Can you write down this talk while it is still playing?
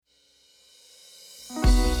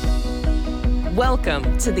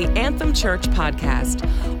Welcome to the Anthem Church podcast.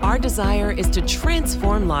 Our desire is to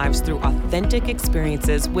transform lives through authentic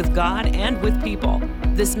experiences with God and with people.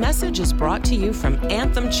 This message is brought to you from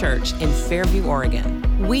Anthem Church in Fairview,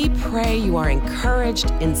 Oregon. We pray you are encouraged,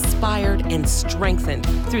 inspired, and strengthened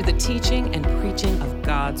through the teaching and preaching of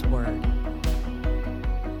God's Word.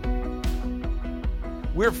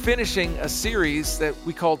 We're finishing a series that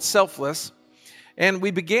we called Selfless. And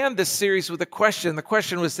we began this series with a question. The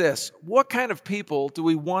question was this: what kind of people do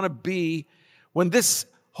we want to be when this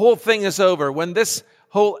whole thing is over? When this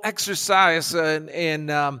whole exercise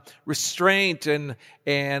and restraint and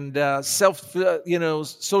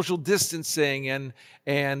social distancing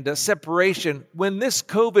and separation, when this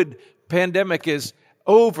COVID pandemic is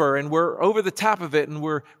over and we're over the top of it and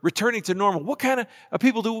we're returning to normal, what kind of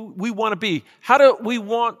people do we want to be? How do we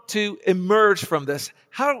want to emerge from this?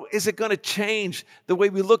 How is it going to change the way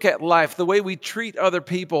we look at life, the way we treat other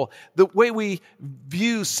people, the way we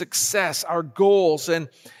view success, our goals? And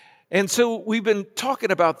so we've been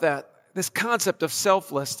talking about that, this concept of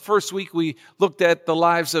selfless. First week we looked at the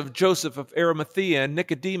lives of Joseph of Arimathea and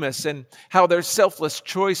Nicodemus and how their selfless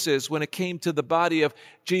choices when it came to the body of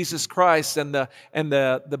Jesus Christ and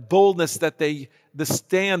the boldness that the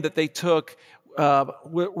stand that they took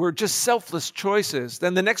were just selfless choices.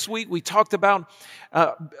 Then the next week we talked about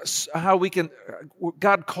how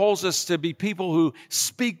God calls us to be people who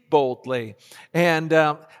speak boldly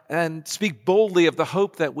and speak boldly of the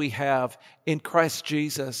hope that we have in Christ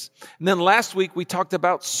Jesus. And then last week we talked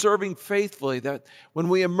about serving faithfully, that when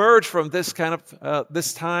we emerge from this kind of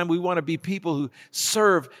this time, we want to be people who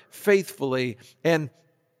serve faithfully. And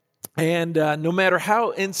no matter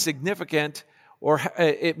how insignificant or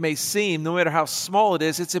it may seem, no matter how small it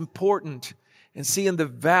is, it's important, and seeing the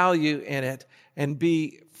value in it and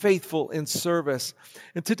be faithful in service.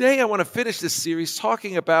 And today I want to finish this series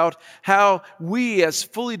talking about how we, as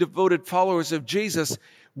fully devoted followers of Jesus,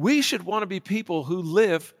 we should want to be people who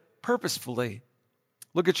live purposefully.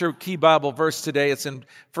 Look at your key Bible verse today. It's in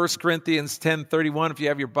 1 Corinthians 10:31. If you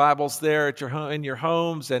have your Bibles there in your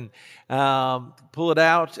homes, and pull it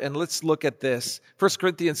out, and let's look at this. 1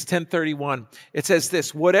 Corinthians 10:31. It says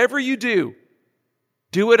this: whatever you do,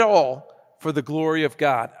 do it all for the glory of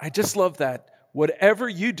God. I just love that. Whatever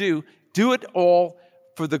you do, do it all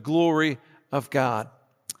for the glory of God.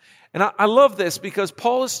 And I love this because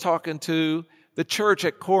Paul is talking to the church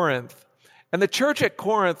at Corinth. And the church at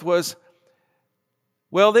Corinth was,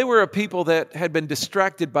 well, they were a people that had been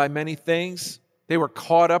distracted by many things. They were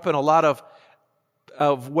caught up in a lot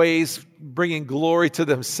of ways, bringing glory to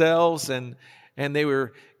themselves, and they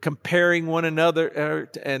were comparing one another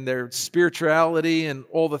and their spirituality and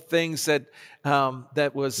all the things that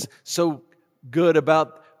was so good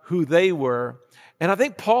about who they were. And I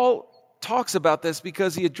think Paul talks about this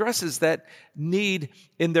because he addresses that need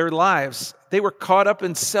in their lives. They were caught up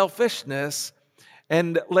in selfishness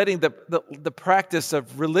and letting the practice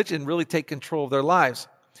of religion really take control of their lives.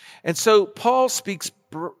 And so Paul speaks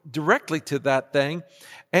directly to that thing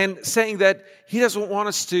and saying that he doesn't want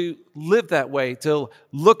us to live that way, to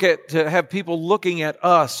have people looking at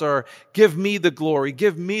us or give me the glory,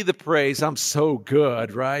 give me the praise. I'm so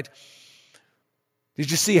good, right? Did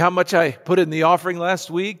you see how much I put in the offering last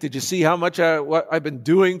week? Did you see how much what I've been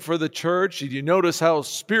doing for the church? Did you notice how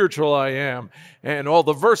spiritual I am and all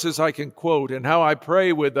the verses I can quote and how I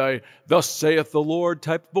pray with a "Thus saith the Lord"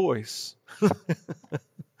 type voice?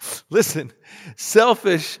 Listen,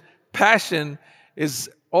 selfish passion is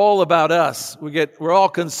all about us. We're all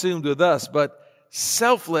consumed with us, but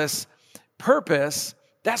selfless purpose,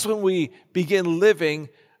 that's when we begin living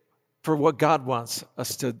for what God wants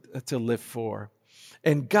us to live for.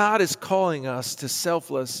 And God is calling us to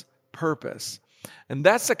selfless purpose. And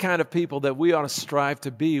that's the kind of people that we ought to strive to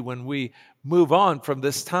be when we move on from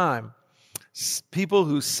this time. People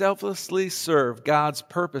who selflessly serve God's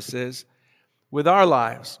purposes with our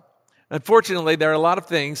lives. Unfortunately, there are a lot of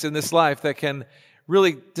things in this life that can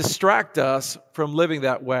really distract us from living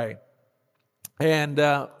that way and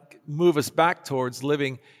move us back towards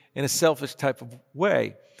living in a selfish type of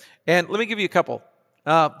way. And let me give you a couple.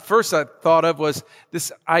 First I thought of was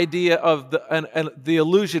this idea of the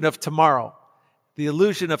illusion of tomorrow. The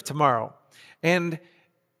illusion of tomorrow. And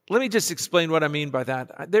let me just explain what I mean by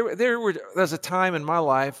that. There was a time in my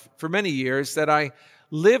life for many years that I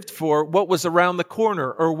lived for what was around the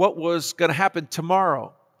corner or what was going to happen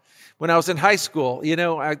tomorrow. When I was in high school,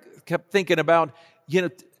 I kept thinking about,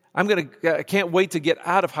 I can't wait to get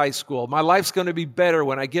out of high school. My life's going to be better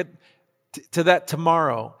when I get to that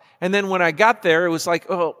tomorrow. And then when I got there, it was like,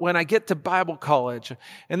 oh, when I get to Bible college.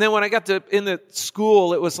 And then when I got in the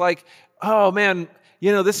school, it was like, oh man,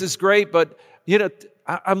 this is great, but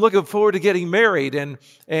I'm looking forward to getting married. And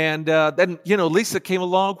then, Lisa came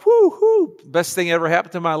along, whoo, best thing ever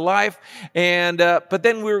happened to my life. And but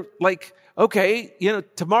then we're like, okay,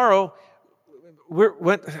 tomorrow,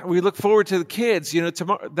 we look forward to the kids,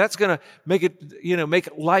 tomorrow, that's going to make it, make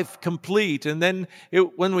life complete. And then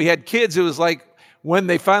when we had kids, it was like, when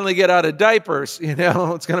they finally get out of diapers,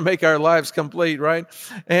 it's going to make our lives complete, right?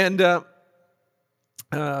 And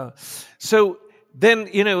so then,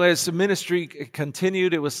 as the ministry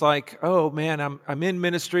continued, it was like, oh man, I'm in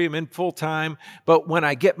ministry, I'm in full time. But when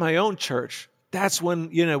I get my own church, that's when,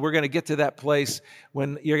 we're going to get to that place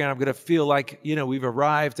when I'm going to feel like, we've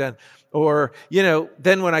arrived. Then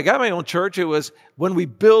when I got my own church, it was when we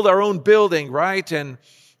build our own building, right? And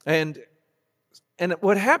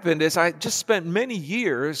what happened is I just spent many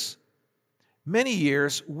years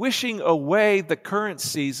wishing away the current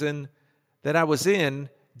season that I was in,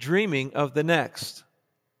 dreaming of the next.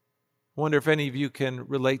 I wonder if any of you can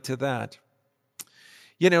relate to that.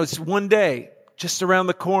 It's one day, just around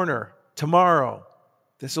the corner, tomorrow,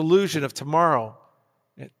 this illusion of tomorrow,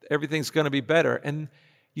 everything's going to be better. And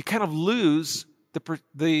you kind of lose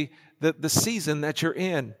the season that you're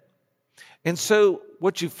in. And so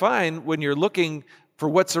what you find when you're looking for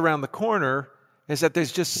what's around the corner is that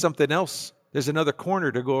there's just something else. There's another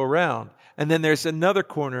corner to go around. And then there's another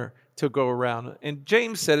corner to go around. And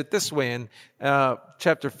James said it this way in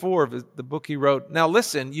chapter 4 of the book he wrote. Now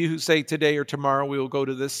listen, you who say today or tomorrow we will go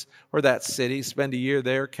to this or that city, spend a year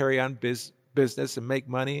there, carry on business and make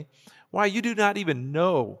money. Why, you do not even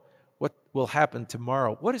know what will happen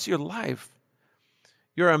tomorrow. What is your life?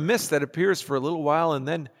 You're a mist that appears for a little while and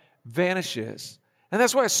then vanishes. And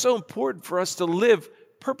that's why it's so important for us to live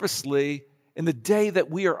purposely in the day that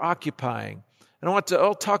we are occupying. And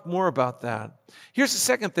I'll talk more about that. Here's the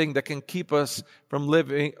second thing that can keep us from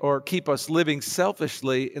living, or keep us living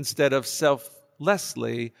selfishly instead of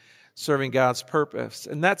selflessly serving God's purpose.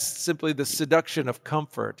 And that's simply the seduction of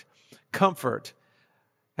comfort. Comfort.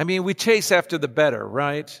 I mean, we chase after the better,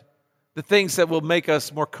 right? The things that will make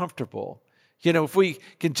us more comfortable. If we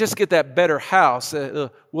can just get that better house,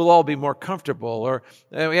 we'll all be more comfortable. Or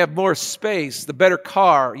we have more space, the better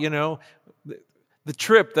car, the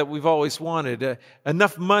trip that we've always wanted,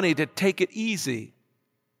 enough money to take it easy.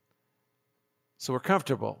 So we're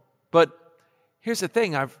comfortable. But here's the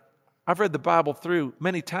thing, I've read the Bible through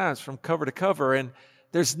many times from cover to cover, and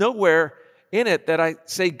there's nowhere in it that I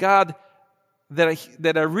say that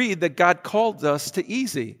I read that God called us to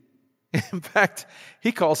easy. In fact,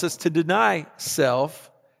 He calls us to deny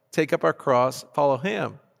self, take up our cross, follow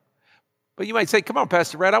Him. But you might say, come on,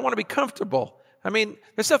 Pastor Brad, I want to be comfortable. I mean,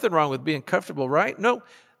 there's nothing wrong with being comfortable, right? No,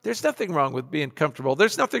 there's nothing wrong with being comfortable.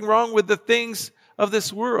 There's nothing wrong with the things of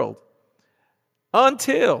this world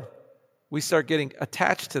until we start getting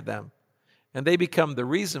attached to them and they become the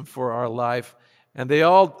reason for our life. And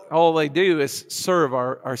all they do is serve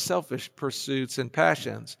our selfish pursuits and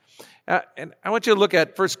passions. And I want you to look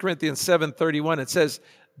at 1 Corinthians 7:31. It says,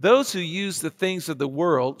 those who use the things of the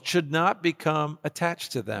world should not become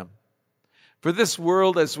attached to them. For this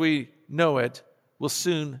world as we know it will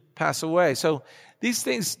soon pass away. So these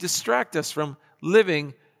things distract us from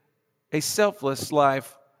living a selfless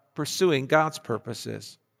life, pursuing God's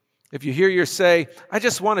purposes. If you hear you say, I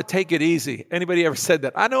just want to take it easy. Anybody ever said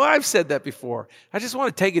that? I know I've said that before. I just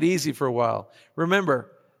want to take it easy for a while.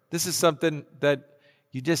 Remember, this is something that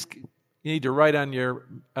you need to write on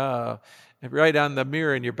the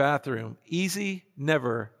mirror in your bathroom. Easy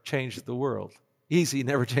never changed the world. Easy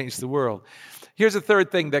never changed the world. Here's a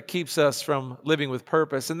third thing that keeps us from living with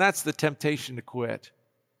purpose, and that's the temptation to quit.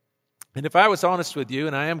 And if I was honest with you,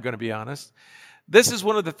 and I am going to be honest, this is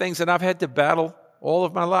one of the things that I've had to battle all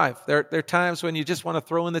of my life. There are times when you just want to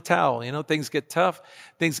throw in the towel. Things get tough,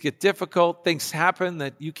 things get difficult, things happen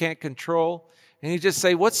that you can't control. And you just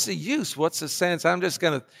say, what's the use? What's the sense? I'm just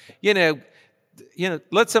going to,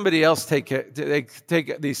 let somebody else take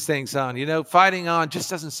these things on. Fighting on just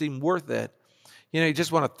doesn't seem worth it. You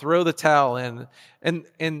just want to throw the towel in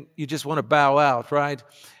and you just want to bow out, right?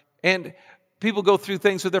 And people go through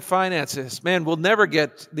things with their finances. Man, we'll never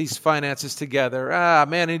get these finances together.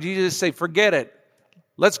 Man, and you just say, forget it.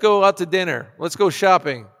 Let's go out to dinner. Let's go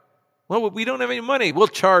shopping. Well, we don't have any money. We'll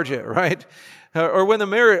charge it, right? Or when a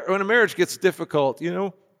marriage gets difficult,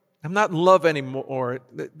 I'm not in love anymore.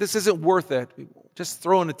 This isn't worth it. Just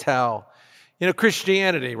throw in a towel.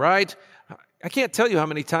 Christianity, right? I can't tell you how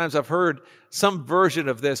many times I've heard some version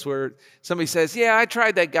of this where somebody says, yeah, I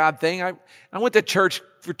tried that God thing. I went to church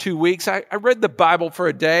for 2 weeks. I read the Bible for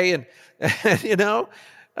a day and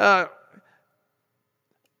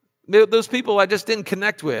Those people I just didn't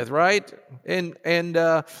connect with, right? And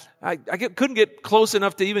couldn't get close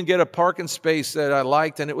enough to even get a parking space that I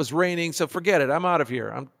liked, and it was raining, so forget it. I'm out of here.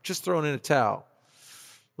 I'm just throwing in a towel.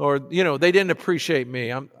 Or, they didn't appreciate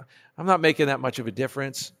me. I'm not making that much of a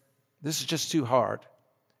difference. This is just too hard.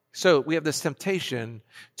 So we have this temptation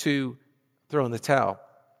to throw in the towel.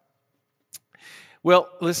 Well,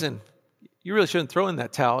 listen, you really shouldn't throw in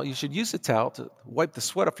that towel. You should use the towel to wipe the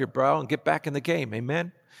sweat off your brow and get back in the game.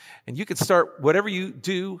 Amen? And you can start, whatever you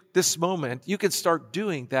do this moment, you can start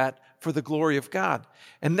doing that for the glory of God.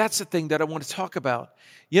 And that's the thing that I want to talk about.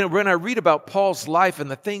 When I read about Paul's life and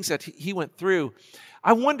the things that he went through,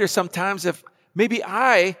 I wonder sometimes if maybe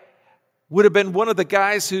I would have been one of the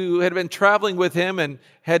guys who had been traveling with him and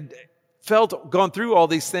had gone through all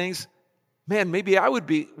these things. Man, maybe I would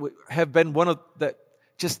have been one of that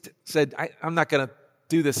just said, I'm not going to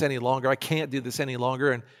do this any longer. I can't do this any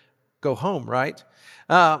longer, and go home, right?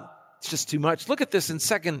 It's just too much. Look at this in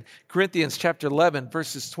 2 Corinthians chapter 11,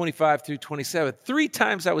 verses 25 through 27. 3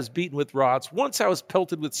 times I was beaten with rods. Once I was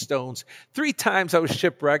pelted with stones. 3 times I was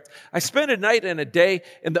shipwrecked. I spent a night and a day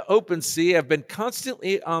in the open sea. I've been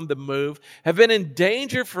constantly on the move. Have been in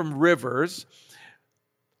danger from rivers,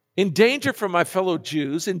 in danger from my fellow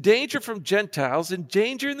Jews, in danger from Gentiles, in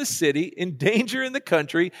danger in the city, in danger in the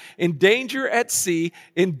country, in danger at sea,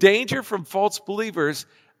 in danger from false believers.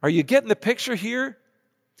 Are you getting the picture here?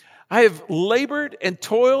 I have labored and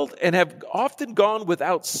toiled and have often gone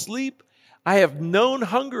without sleep. I have known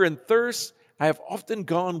hunger and thirst. I have often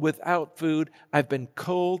gone without food. I've been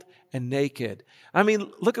cold and naked. I mean,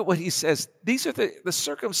 look at what he says. These are the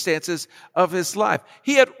circumstances of his life.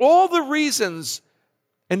 He had all the reasons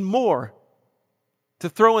and more to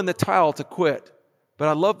throw in the towel, to quit. But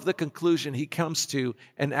I love the conclusion he comes to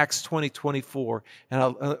in Acts 20:24.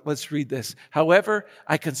 And let's read this. However,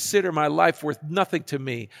 I consider my life worth nothing to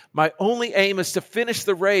me. My only aim is to finish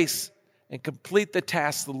the race and complete the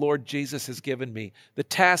task the Lord Jesus has given me. The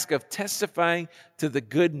task of testifying to the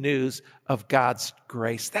good news of God's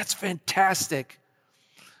grace. That's fantastic.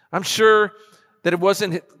 I'm sure that it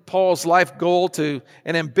wasn't Paul's life goal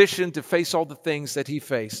and ambition to face all the things that he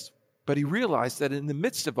faced. But he realized that in the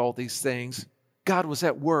midst of all these things, God was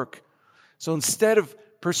at work. So instead of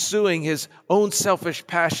pursuing his own selfish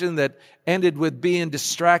passion that ended with being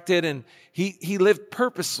distracted, and he lived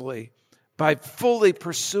purposely by fully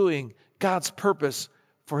pursuing God's purpose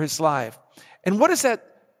for his life. And what does that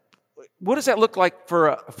look like for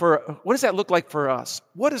us?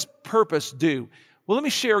 What does purpose do? Well, let me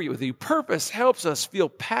share with you. Purpose helps us feel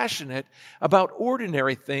passionate about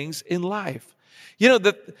ordinary things in life.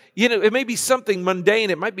 It may be something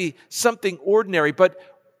mundane, it might be something ordinary, but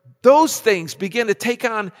those things begin to take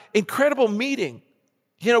on incredible meaning.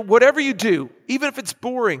 Whatever you do, even if it's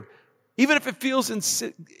boring, even if it feels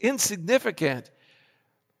insignificant,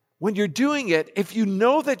 when you're doing it, if you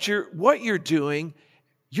know that what you're doing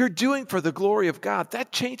for the glory of God,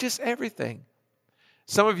 that changes everything.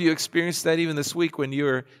 Some of you experienced that even this week when you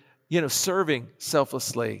were, serving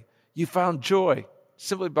selflessly. You found joy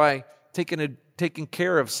simply by taking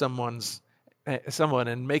care of someone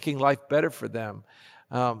and making life better for them.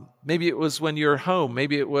 Maybe it was when you're home.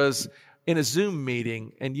 Maybe it was in a Zoom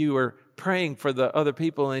meeting and you were praying for the other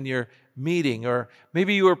people in your meeting. Or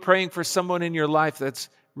maybe you were praying for someone in your life that's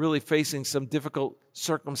really facing some difficult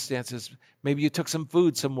circumstances. Maybe you took some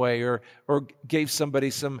food some way or gave somebody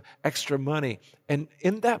some extra money. And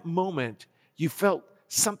in that moment, you felt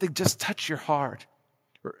something just touch your heart.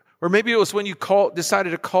 Or maybe it was when you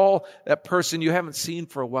decided to call that person you haven't seen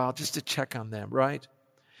for a while just to check on them, right?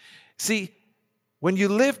 See, when you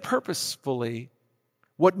live purposefully,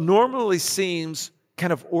 what normally seems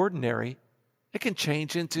kind of ordinary, it can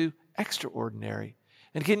change into extraordinary.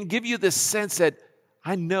 And it can give you this sense that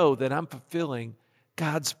I know that I'm fulfilling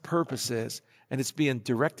God's purposes and it's being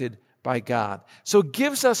directed by God. So it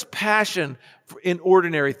gives us passion in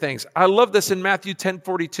ordinary things. I love this in Matthew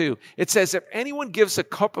 10:42. It says, if anyone gives a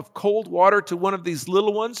cup of cold water to one of these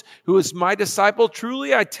little ones who is my disciple,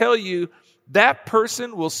 truly I tell you, that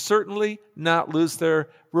person will certainly not lose their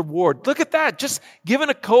reward. Look at that. Just giving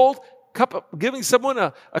giving someone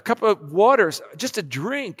a cup of water, just a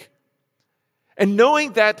drink. And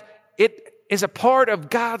knowing that it is a part of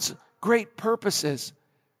God's great purposes.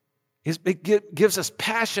 It gives us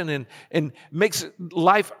passion and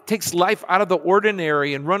takes life out of the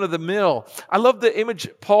ordinary and run of the mill. I love the image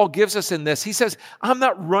Paul gives us in this. He says, I'm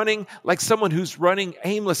not running like someone who's running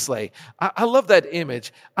aimlessly. I love that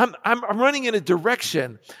image. I'm running in a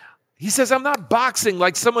direction. He says, I'm not boxing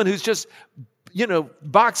like someone who's just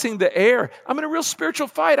boxing the air. I'm in a real spiritual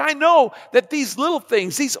fight. I know that these little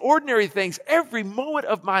things, these ordinary things, every moment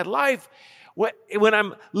of my life, when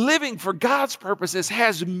I'm living for God's purposes,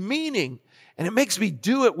 has meaning. And it makes me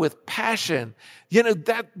do it with passion.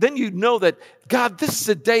 Then you know that, God, this is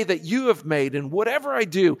a day that you have made. And whatever I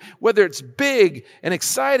do, whether it's big and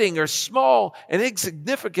exciting or small and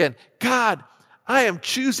insignificant, God, I am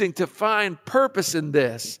choosing to find purpose in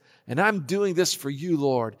this. And I'm doing this for you,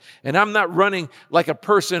 Lord. And I'm not running like a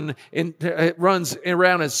person runs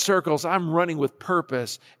around in circles. I'm running with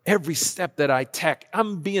purpose. Every step that I take,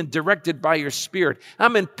 I'm being directed by your Spirit.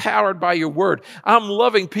 I'm empowered by your word. I'm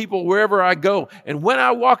loving people wherever I go. And when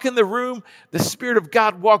I walk in the room, the Spirit of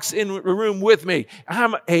God walks in the room with me.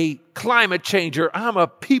 I'm a climate changer. I'm a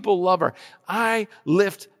people lover. I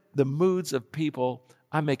lift the moods of people.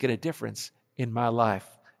 I'm making a difference in my life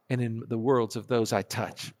and in the worlds of those I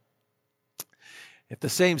touch. If the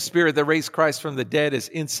same Spirit that raised Christ from the dead is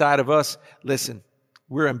inside of us, listen,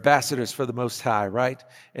 we're ambassadors for the Most High, right?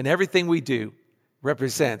 And everything we do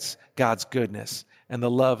represents God's goodness and the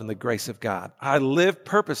love and the grace of God. I live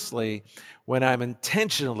purposely when I'm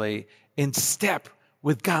intentionally in step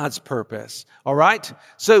with God's purpose, all right?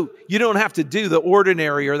 So you don't have to do the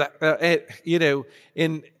ordinary or that,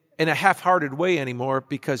 in a half-hearted way anymore,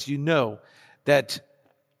 because you know that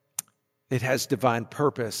it has divine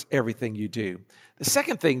purpose, everything you do. The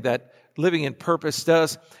second thing that living in purpose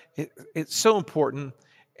does, it's so important.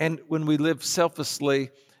 And when we live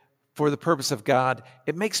selflessly for the purpose of God,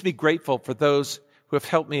 it makes me grateful for those who have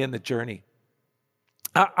helped me in the journey.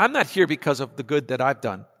 I'm not here because of the good that I've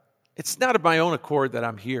done. It's not of my own accord that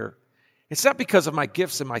I'm here. It's not because of my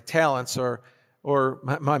gifts and my talents or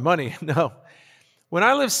my money. No. When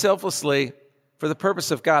I live selflessly for the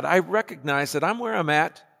purpose of God, I recognize that I'm where I'm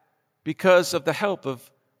at because of the help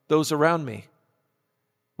of those around me.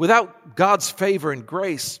 Without God's favor and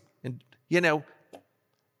grace,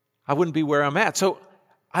 I wouldn't be where I'm at. So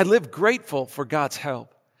I live grateful for God's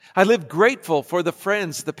help. I live grateful for the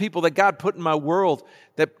friends, the people that God put in my world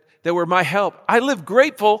that were my help. I live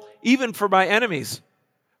grateful even for my enemies,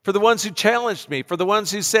 for the ones who challenged me, for the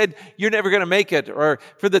ones who said, you're never going to make it, or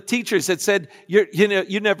for the teachers that said,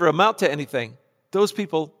 you never amount to anything. Those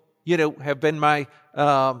people, have been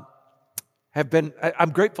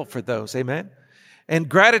I'm grateful for those. Amen. And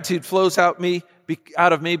gratitude flows out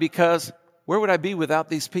of me because where would I be without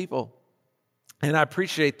these people? And I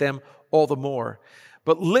appreciate them all the more.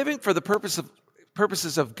 But living for the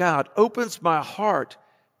purposes of God opens my heart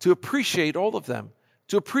to appreciate all of them,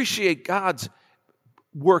 to appreciate God's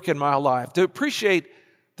work in my life, to appreciate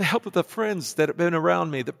the help of the friends that have been around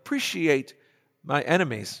me, to appreciate my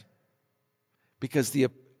enemies, because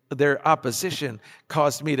their opposition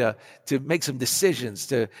caused me to make some decisions,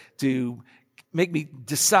 to make me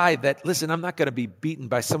decide that, listen, I'm not going to be beaten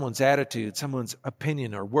by someone's attitude, someone's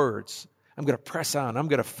opinion or words. I'm going to press on. I'm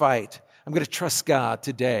going to fight. I'm going to trust God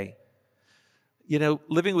today.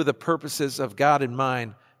 Living with the purposes of God in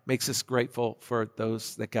mind makes us grateful for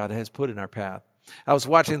those that God has put in our path. I was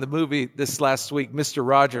watching the movie this last week, Mr.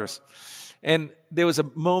 Rogers, and there was a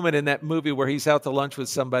moment in that movie where he's out to lunch with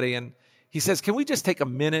somebody, and he says, can we just take a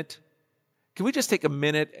minute? Can we just take a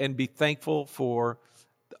minute and be thankful for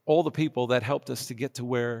all the people that helped us to get to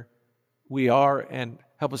where we are and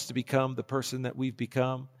help us to become the person that we've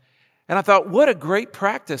become? And I thought, what a great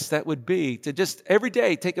practice that would be to just every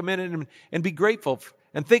day take a minute and be grateful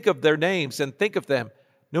and think of their names and think of them,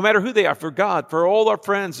 no matter who they are, for God, for all our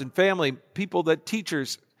friends and family, people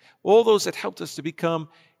teachers, all those that helped us to become,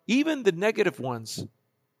 even the negative ones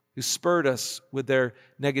who spurred us with their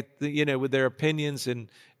with their opinions and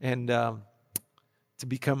to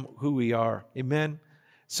become who we are. Amen.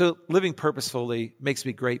 So living purposefully makes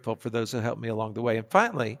me grateful for those who helped me along the way. And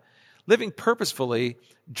finally, living purposefully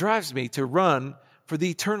drives me to run for the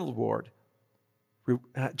eternal reward.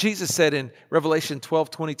 Jesus said in Revelation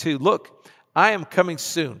 12:22, look, I am coming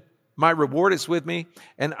soon. My reward is with me,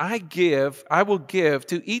 and I will give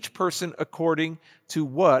to each person according to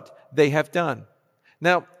what they have done.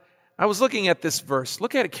 Now, I was looking at this verse.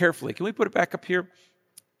 Look at it carefully. Can we put it back up here?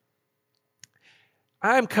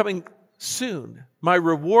 I am coming soon. My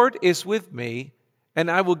reward is with me, and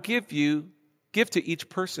I will give to each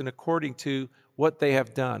person according to what they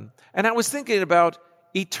have done. And I was thinking about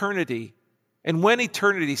eternity and when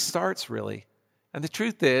eternity starts, really. And the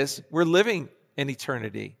truth is, we're living in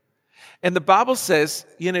eternity. And the Bible says,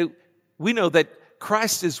 we know that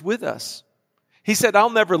Christ is with us. He said, I'll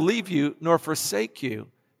never leave you nor forsake you.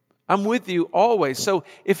 I'm with you always. So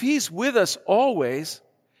if he's with us always,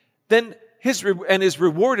 then his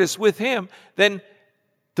reward is with him, then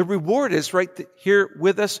the reward is right here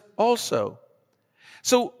with us also.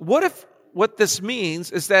 So what this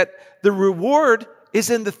means is that the reward is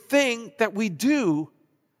in the thing that we do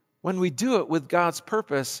when we do it with God's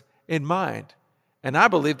purpose in mind. And I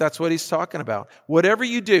believe that's what he's talking about. Whatever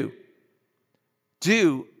you do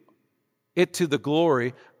it to the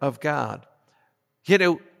glory of God. You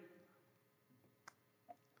know,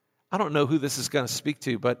 I don't know who this is going to speak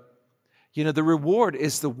to, but, you know, the reward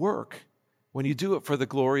is the work when you do it for the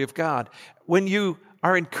glory of God. When you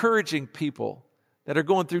are encouraging people that are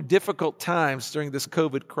going through difficult times during this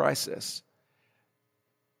COVID crisis,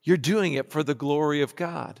 you're doing it for the glory of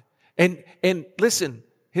God. And listen,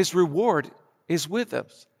 his reward is with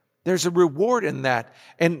us. There's a reward in that.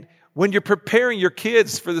 And when you're preparing your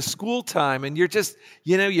kids for the school time and you're just,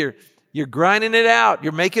 you know, you're grinding it out,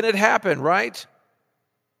 you're making it happen, right?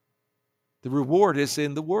 The reward is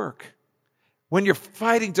in the work. When you're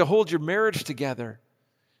fighting to hold your marriage together,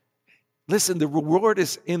 listen, the reward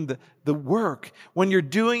is in the work. When you're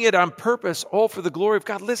doing it on purpose, all for the glory of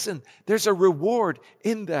God, listen, there's a reward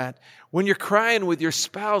in that. When you're crying with your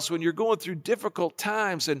spouse, when you're going through difficult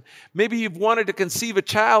times, and maybe you've wanted to conceive a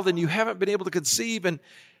child and you haven't been able to conceive, and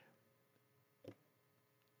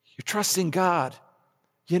you're trusting God.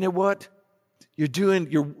 You know what? You're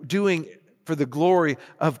doing for the glory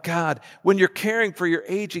of God. When you're caring for your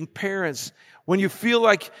aging parents, when you feel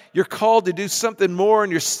like you're called to do something more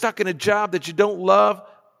and you're stuck in a job that you don't love,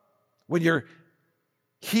 when you're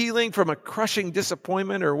healing from a crushing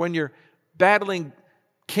disappointment, or when you're battling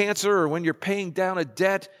cancer, or when you're paying down a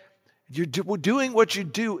debt, you're doing what you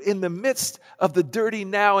do in the midst of the dirty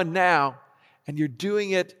now, and you're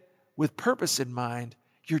doing it with purpose in mind.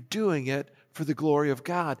 You're doing it for the glory of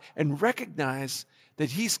God, and recognize that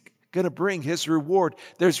he's going to bring his reward.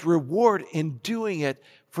 There's reward in doing it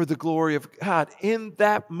for the glory of God in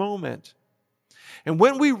that moment. And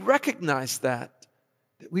when we recognize that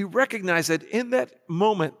in that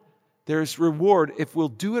moment there's reward, if we'll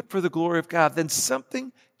do it for the glory of God, then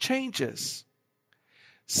something changes.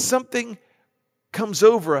 Something comes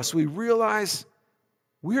over us. We realize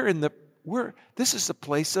this is a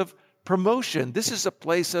place of promotion. This is a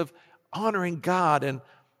place of honoring God. And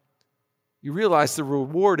you realize the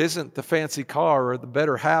reward isn't the fancy car or the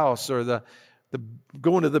better house or the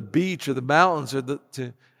going to the beach or the mountains or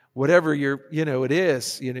to whatever it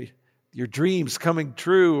is, your dreams coming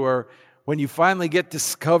true, or when you finally get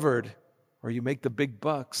discovered or you make the big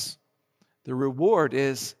bucks. The reward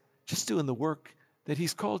is just doing the work that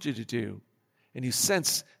he's called you to do. And you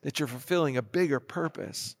sense that you're fulfilling a bigger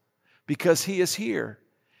purpose because he is here.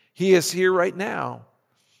 He is here right now.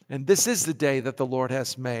 And this is the day that the Lord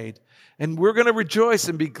has made. And we're going to rejoice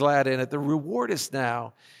and be glad in it. The reward is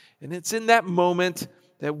now. And it's in that moment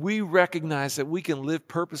that we recognize that we can live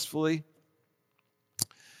purposefully,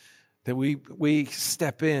 that we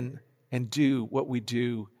step in and do what we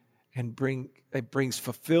do, and it brings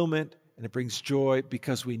fulfillment and it brings joy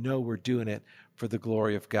because we know we're doing it for the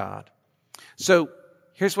glory of God. So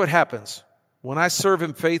here's what happens. When I serve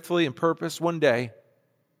him faithfully in purpose, one day,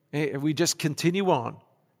 we just continue on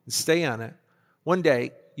and stay on it. One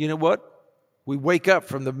day, you know what? We wake up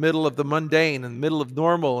from the middle of the mundane and the middle of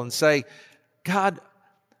normal and say, God,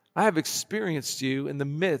 I have experienced you in the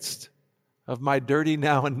midst of my dirty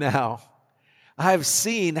now. I have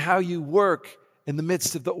seen how you work in the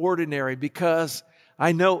midst of the ordinary, because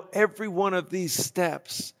I know every one of these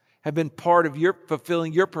steps have been part of your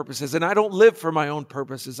fulfilling your purposes. And I don't live for my own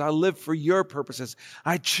purposes. I live for your purposes.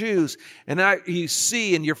 I choose. And you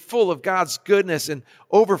see, and you're full of God's goodness and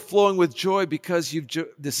overflowing with joy because you've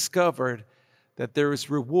discovered that there is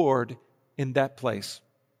reward in that place.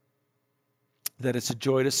 That it's a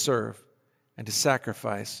joy to serve and to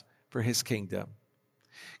sacrifice for his kingdom.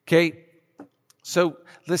 Okay, so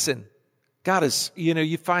listen, God is,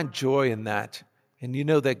 you find joy in that. And you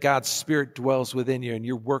know that God's Spirit dwells within you and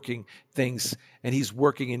you're working things, and he's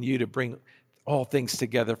working in you to bring all things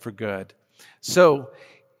together for good. So,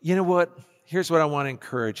 you know what? Here's what I want to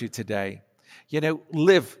encourage you today.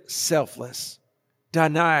 Live selfless.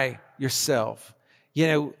 Deny yourself.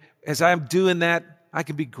 As I'm doing that, I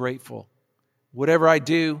can be grateful. Whatever I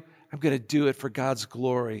do, I'm going to do it for God's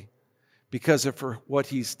glory because of for what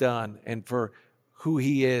he's done and for who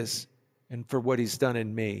he is and for what he's done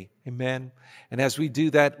in me. Amen? And as we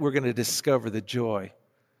do that, we're going to discover the joy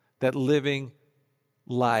that living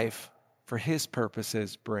life for his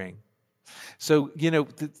purposes bring. So,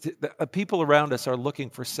 the people around us are looking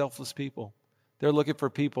for selfless people. They're looking for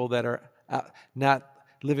people that are not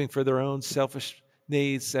living for their own selfish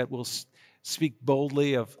needs, that will speak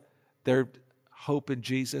boldly of their hope in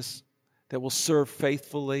Jesus, that will serve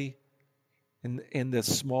faithfully in the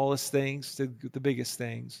smallest things to the biggest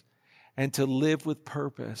things. and to live with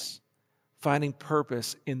purpose, finding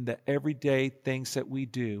purpose in the everyday things that we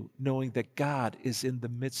do, knowing that God is in the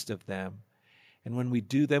midst of them. And when we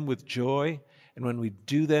do them with joy, and when we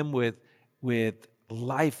do them with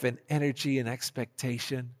life and energy and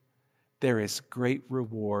expectation, there is great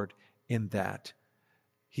reward in that.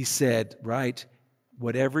 He said, right,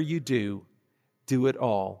 whatever you do, do it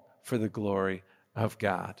all for the glory of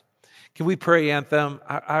God. Can we pray, Anthem?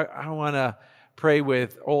 I want to pray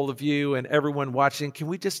with all of you and everyone watching. Can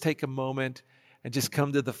we just take a moment and just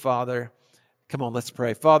come to the Father? Come on, let's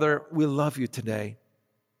pray. Father, we love you today,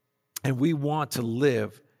 and we want to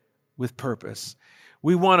live with purpose.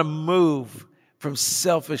 We want to move from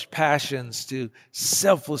selfish passions to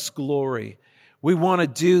selfless glory. We want to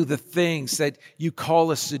do the things that you call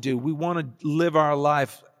us to do. We want to live our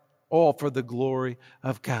life all for the glory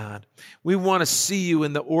of God. We want to see you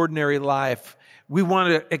in the ordinary life. We want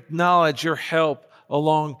to acknowledge your help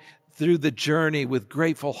along through the journey with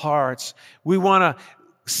grateful hearts. We want to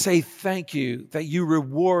say thank you that you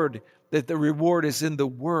reward, that the reward is in the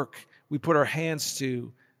work we put our hands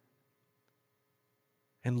to.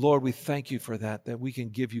 And Lord, we thank you for that we can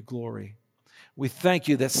give you glory. We thank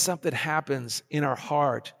you that something happens in our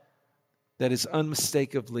heart that is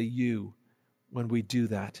unmistakably you when we do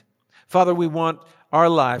that. Father, we want our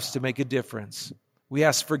lives to make a difference. We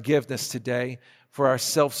ask forgiveness today for our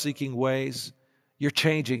self-seeking ways. You're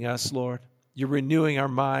changing us, Lord. You're renewing our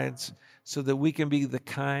minds so that we can be the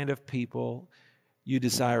kind of people you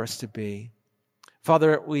desire us to be.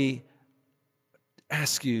 Father, we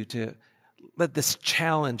ask you to let this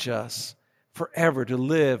challenge us forever to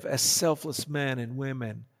live as selfless men and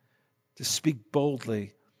women, to speak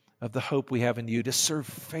boldly of the hope we have in you, to serve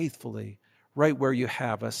faithfully right where you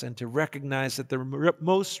have us, and to recognize that the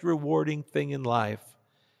most rewarding thing in life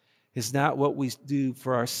is not what we do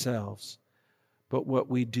for ourselves, but what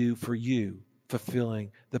we do for you,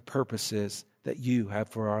 fulfilling the purposes that you have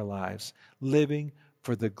for our lives, living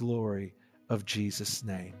for the glory of Jesus'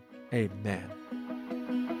 name. Amen.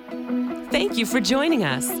 Thank you for joining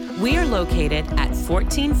us. We are located at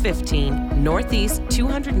 1415 Northeast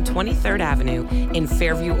 223rd Avenue in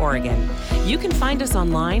Fairview, Oregon. You can find us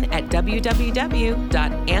online at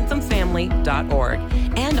www.anthemfamily.org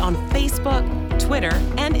and on Facebook, Twitter,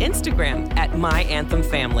 and Instagram at My Anthem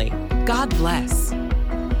Family. God bless.